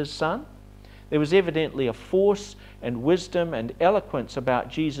carpenter's son?" There was evidently a force and wisdom and eloquence about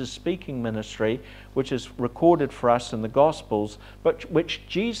Jesus' speaking ministry, which is recorded for us in the Gospels, but which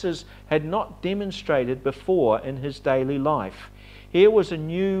Jesus had not demonstrated before in his daily life. Here was a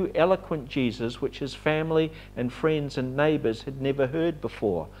new, eloquent Jesus, which his family and friends and neighbors had never heard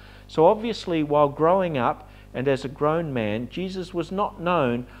before. So obviously, while growing up and as a grown man, Jesus was not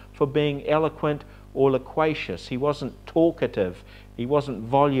known for being eloquent or loquacious. He wasn't talkative. He wasn't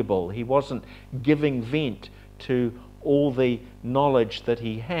voluble. He wasn't giving vent to all the knowledge that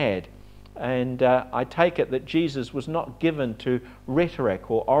he had. And I take it that Jesus was not given to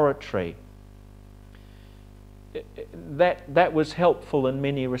rhetoric or oratory. That was helpful in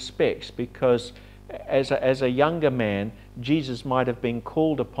many respects, because as a younger man, Jesus might have been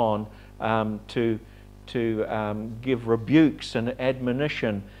called upon to give rebukes and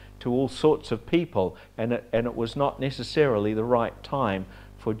admonition to all sorts of people, and it was not necessarily the right time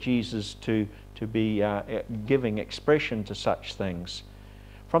for Jesus to be giving expression to such things.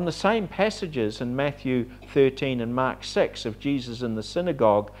 From the same passages in Matthew 13 and Mark 6 of Jesus in the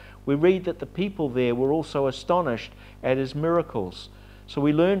synagogue, we read that the people there were also astonished at his miracles. So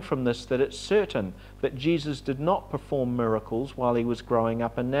we learn from this that it's certain that Jesus did not perform miracles while he was growing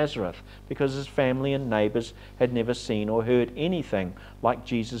up in Nazareth, because his family and neighbours had never seen or heard anything like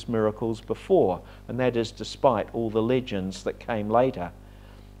Jesus' miracles before, and that is despite all the legends that came later.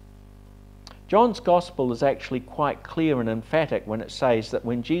 John's Gospel is actually quite clear and emphatic when it says that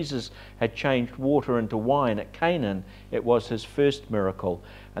when Jesus had changed water into wine at Canaan, it was his first miracle,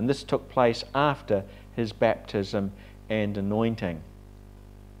 and this took place after his baptism and anointing.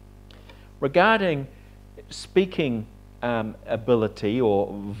 Regarding speaking ability or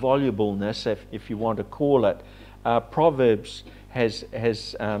volubleness, if you want to call it, Proverbs has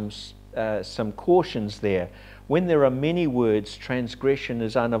some cautions there. When there are many words, transgression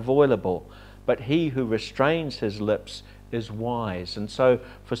is unavoidable, but he who restrains his lips is wise. And so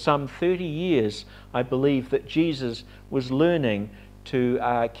for some 30 years, I believe that Jesus was learning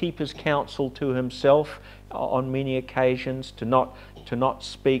to keep his counsel to himself on many occasions, to not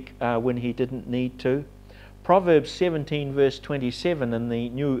speak when he didn't need to. Proverbs 17 verse 27 in the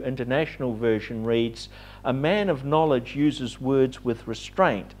New International Version reads, "A man of knowledge uses words with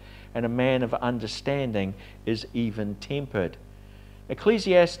restraint, and a man of understanding is even-tempered."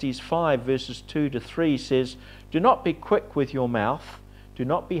 Ecclesiastes 5 verses 2 to 3 says, "Do not be quick with your mouth, do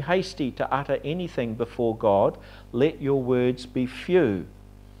not be hasty to utter anything before God, let your words be few."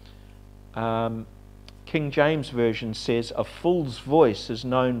 King James Version says, "A fool's voice is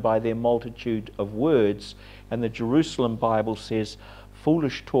known by their multitude of words," and the Jerusalem Bible says,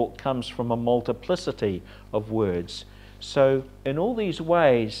 "Foolish talk comes from a multiplicity of words." So in all these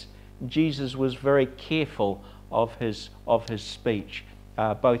ways, Jesus was very careful of his speech,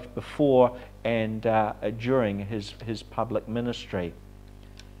 both before and during his public ministry.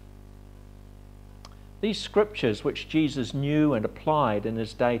 These scriptures, which Jesus knew and applied in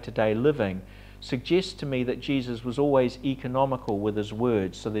his day-to-day living, suggest to me that Jesus was always economical with his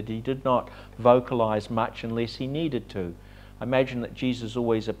words, so that he did not vocalize much unless he needed to. I imagine that Jesus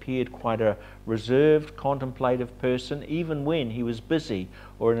always appeared quite a reserved, contemplative person, even when he was busy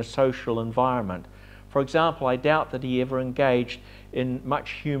or in a social environment. For example, I doubt that he ever engaged in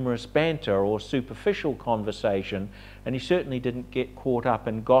much humorous banter or superficial conversation, and he certainly didn't get caught up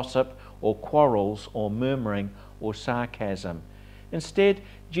in gossip or quarrels or murmuring or sarcasm. Instead,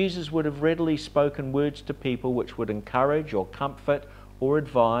 Jesus would have readily spoken words to people which would encourage or comfort or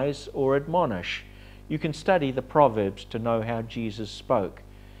advise or admonish. You can study the Proverbs to know how Jesus spoke.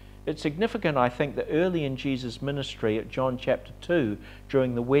 It's significant, I think, that early in Jesus' ministry at John chapter 2,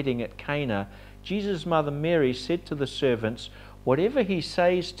 during the wedding at Cana, Jesus' mother Mary said to the servants, "Whatever he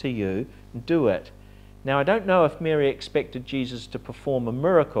says to you, do it." Now, I don't know if Mary expected Jesus to perform a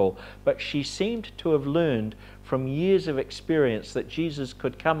miracle, but she seemed to have learned from years of experience that Jesus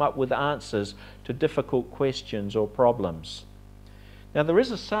could come up with answers to difficult questions or problems. Now, there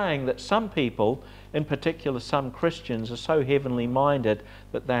is a saying that some people, in particular some Christians, are so heavenly minded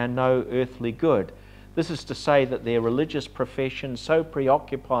that they are no earthly good. This is to say that their religious profession so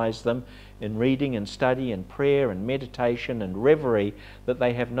preoccupies them in reading and study and prayer and meditation and reverie that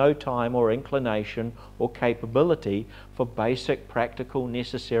they have no time or inclination or capability for basic, practical,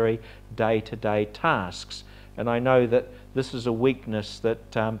 necessary day-to-day tasks. And I know that this is a weakness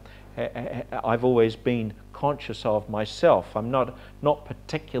that I've always been conscious of myself. I'm not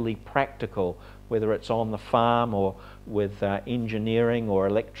particularly practical, whether it's on the farm or with engineering or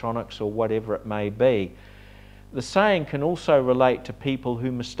electronics or whatever it may be. The saying can also relate to people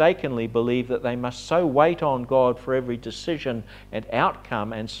who mistakenly believe that they must so wait on God for every decision and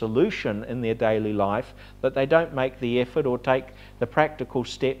outcome and solution in their daily life that they don't make the effort or take the practical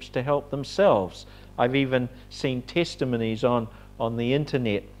steps to help themselves. I've even seen testimonies on the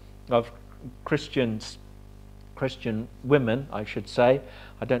internet of Christian women, I should say.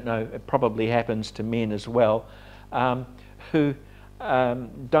 I don't know, it probably happens to men as well, who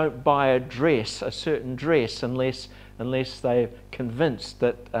don't buy a certain dress, unless they're convinced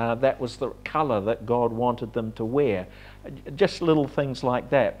that that was the colour that God wanted them to wear. Just little things like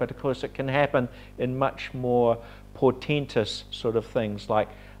that, but of course it can happen in much more portentous sort of things, like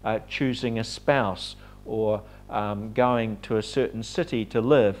choosing a spouse, or going to a certain city to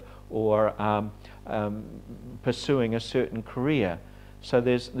live, or pursuing a certain career. So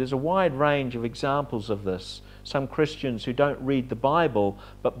there's a wide range of examples of this. Some Christians who don't read the Bible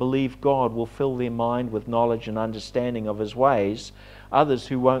but believe God will fill their mind with knowledge and understanding of his ways. Others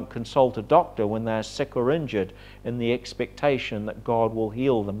who won't consult a doctor when they are sick or injured in the expectation that God will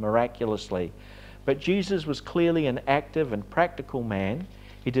heal them miraculously. But Jesus was clearly an active and practical man.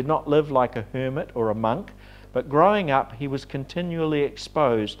 He did not live like a hermit or a monk, but growing up he was continually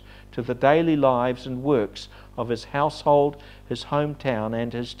exposed to the daily lives and works of his household, his hometown,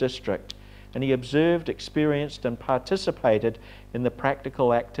 and his district. And he observed, experienced, and participated in the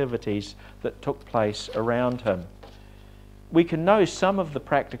practical activities that took place around him. We can know some of the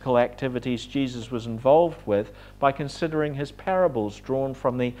practical activities Jesus was involved with by considering his parables drawn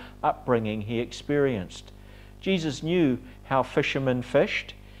from the upbringing he experienced. Jesus knew how fishermen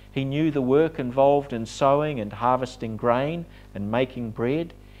fished. He knew the work involved in sowing and harvesting grain and making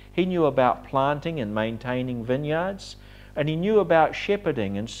bread. He knew about planting and maintaining vineyards. And he knew about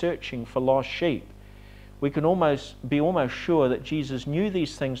shepherding and searching for lost sheep. We can be almost sure that Jesus knew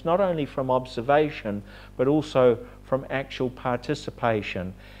these things not only from observation, but also from actual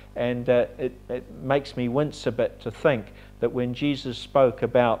participation. And it makes me wince a bit to think that when Jesus spoke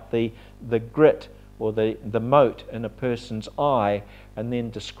about the grit or the mote in a person's eye, and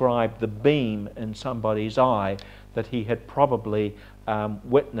then described the beam in somebody's eye, that he had probably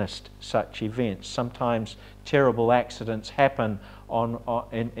witnessed such events. Sometimes terrible accidents happen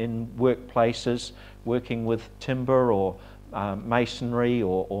in workplaces, working with timber or masonry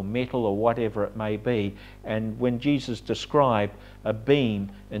or metal or whatever it may be. And when Jesus described a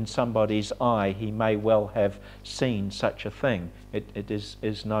beam in somebody's eye, he may well have seen such a thing. It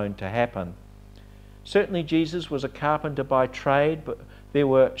is known to happen. Certainly Jesus was a carpenter by trade, but there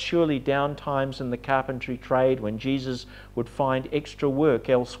were surely down times in the carpentry trade when Jesus would find extra work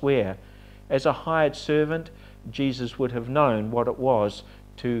elsewhere. As a hired servant, Jesus would have known what it was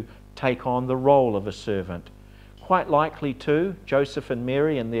to take on the role of a servant. Quite likely too, Joseph and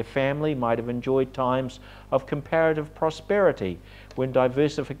Mary and their family might have enjoyed times of comparative prosperity when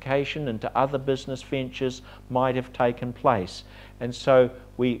diversification into other business ventures might have taken place. And so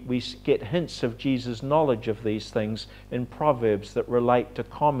we get hints of Jesus' knowledge of these things in Proverbs that relate to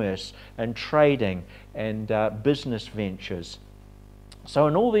commerce and trading and business ventures. So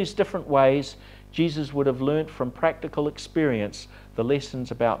in all these different ways, Jesus would have learnt from practical experience the lessons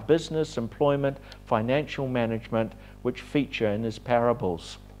about business, employment, financial management, which feature in his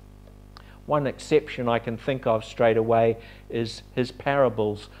parables. One exception I can think of straight away is his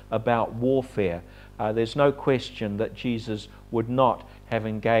parables about warfare. There's no question that Jesus would not have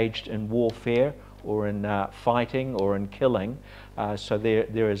engaged in warfare or in fighting or in killing. So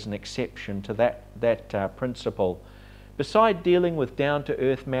there is an exception to that principle. Beside dealing with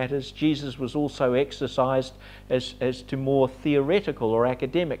down-to-earth matters, Jesus was also exercised as to more theoretical or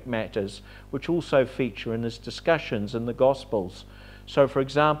academic matters, which also feature in his discussions in the Gospels. So, for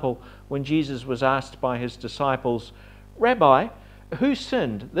example, when Jesus was asked by his disciples, "Rabbi, who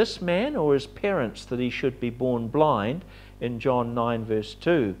sinned, this man or his parents, that he should be born blind?" in John 9 verse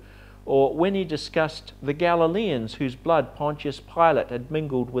 2. Or when he discussed the Galileans whose blood Pontius Pilate had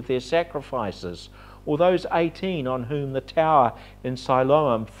mingled with their sacrifices, or those 18 on whom the tower in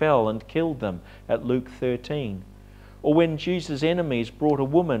Siloam fell and killed them at Luke 13. Or when Jesus' enemies brought a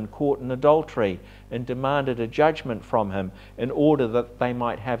woman caught in adultery and demanded a judgment from him in order that they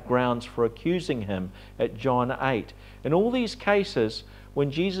might have grounds for accusing him at John 8. In all these cases, when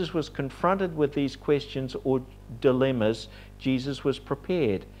Jesus was confronted with these questions or dilemmas, Jesus was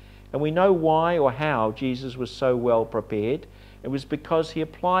prepared. And we know why or how Jesus was so well prepared. It was because he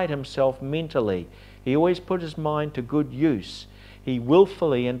applied himself mentally. He always put his mind to good use. He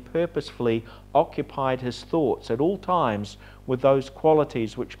willfully and purposefully occupied his thoughts at all times with those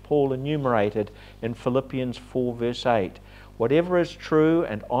qualities which Paul enumerated in Philippians 4 verse 8. Whatever is true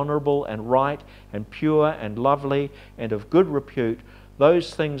and honourable and right and pure and lovely and of good repute,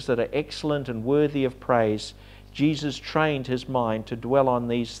 those things that are excellent and worthy of praise, Jesus trained his mind to dwell on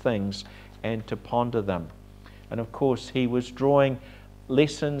these things and to ponder them. And of course, he was drawing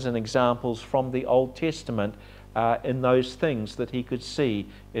lessons and examples from the Old Testament in those things that he could see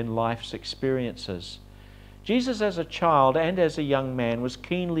in life's experiences. Jesus as a child and as a young man was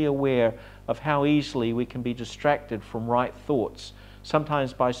keenly aware of how easily we can be distracted from right thoughts,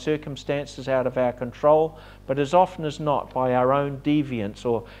 sometimes by circumstances out of our control, but as often as not by our own deviance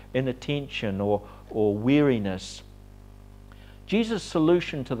or inattention or weariness. Jesus'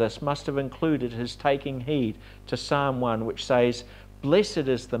 solution to this must have included his taking heed to Psalm 1, which says, "Blessed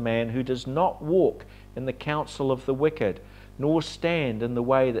is the man who does not walk in the counsel of the wicked, nor stand in the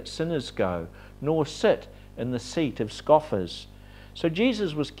way that sinners go, nor sit in the seat of scoffers." So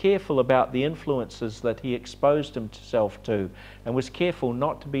Jesus was careful about the influences that he exposed himself to, and was careful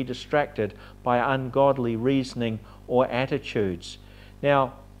not to be distracted by ungodly reasoning or attitudes.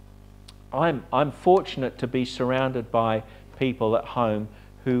 Now, I'm fortunate to be surrounded by people at home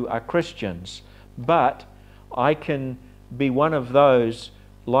who are Christians, but I can be one of those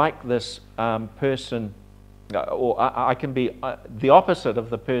like this person or I can be the opposite of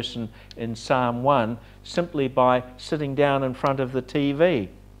the person in Psalm 1 simply by sitting down in front of the TV.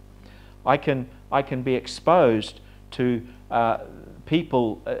 I can be exposed to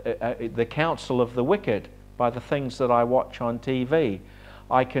people, the counsel of the wicked, by the things that I watch on TV.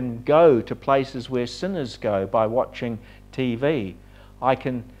 I can go to places where sinners go by watching TV. I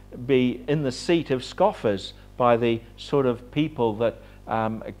can be in the seat of scoffers by the sort of people that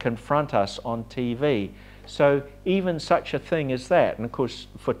confront us on TV. So even such a thing as that, and of course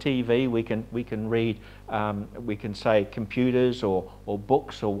for TV we can read, we can say computers or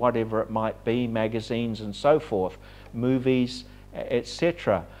books or whatever it might be, magazines and so forth, movies,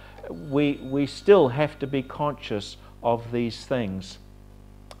 etc. We still have to be conscious of these things.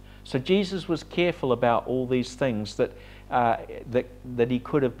 So Jesus was careful about all these things that he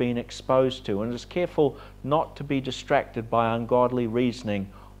could have been exposed to, and was careful not to be distracted by ungodly reasoning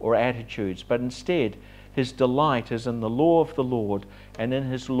or attitudes, but instead his delight is in the law of the Lord, and in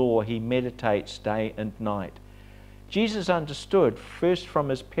his law he meditates day and night. Jesus understood, first from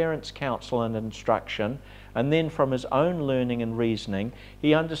his parents' counsel and instruction, and then from his own learning and reasoning,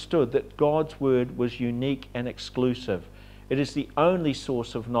 he understood that God's word was unique and exclusive. It is the only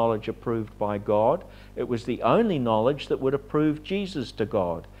source of knowledge approved by God. It was the only knowledge that would approve Jesus to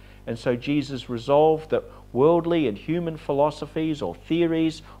God. And so Jesus resolved that worldly and human philosophies or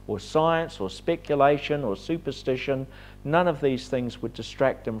theories or science or speculation or superstition, none of these things would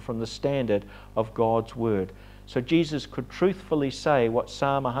distract him from the standard of God's word. So Jesus could truthfully say what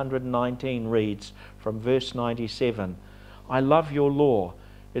Psalm 119 reads from verse 97, "I love your law.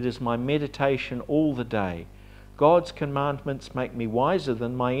 It is my meditation all the day. God's commandments make me wiser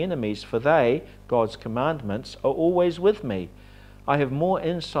than my enemies, for they, God's commandments, are always with me. I have more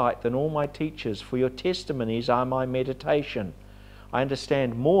insight than all my teachers, for your testimonies are my meditation. I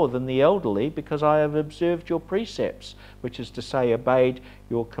understand more than the elderly, because I have observed your precepts," which is to say, obeyed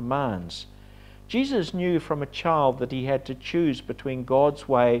your commands. Jesus knew from a child that he had to choose between God's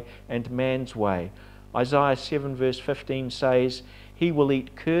way and man's way. Isaiah 7 verse 15 says, "He will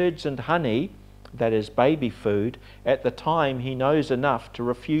eat curds and honey," that is baby food, "at the time he knows enough to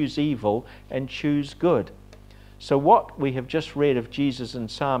refuse evil and choose good." So what we have just read of Jesus in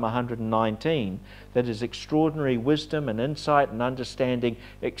Psalm 119, that his extraordinary wisdom and insight and understanding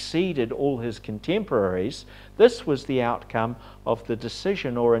exceeded all his contemporaries, this was the outcome of the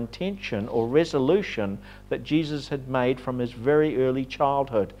decision or intention or resolution that Jesus had made from his very early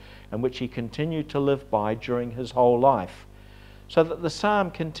childhood, and which he continued to live by during his whole life. So that the psalm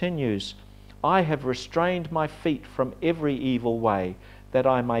continues, "I have restrained my feet from every evil way, that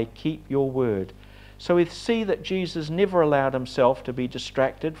I may keep your word." So we see that Jesus never allowed himself to be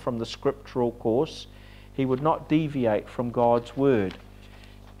distracted from the scriptural course. He would not deviate from God's word.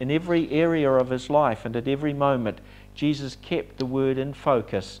 In every area of his life and at every moment, Jesus kept the word in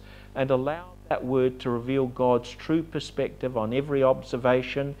focus and allowed that word to reveal God's true perspective on every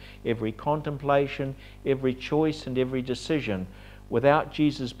observation, every contemplation, every choice and every decision, without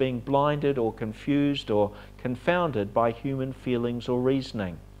Jesus being blinded or confused or confounded by human feelings or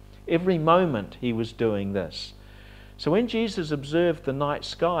reasoning. Every moment he was doing this. So when Jesus observed the night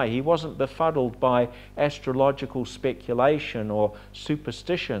sky, he wasn't befuddled by astrological speculation or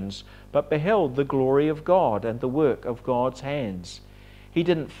superstitions, but beheld the glory of God and the work of God's hands. He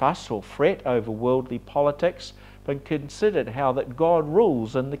didn't fuss or fret over worldly politics, but considered how that God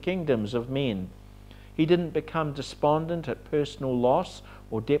rules in the kingdoms of men. He didn't become despondent at personal loss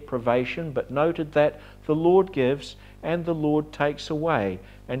or deprivation, but noted that the Lord gives and the Lord takes away,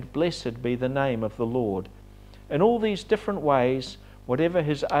 and blessed be the name of the Lord. In all these different ways, whatever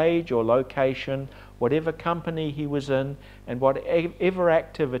his age or location, whatever company he was in, and whatever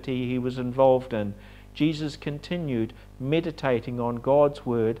activity he was involved in, Jesus continued meditating on God's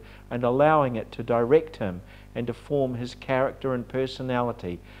word and allowing it to direct him and to form his character and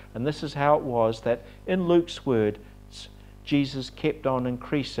personality. And this is how it was that in Luke's words, Jesus kept on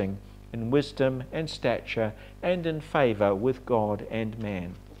increasing in wisdom and stature and in favor with God and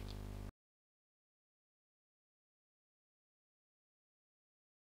man.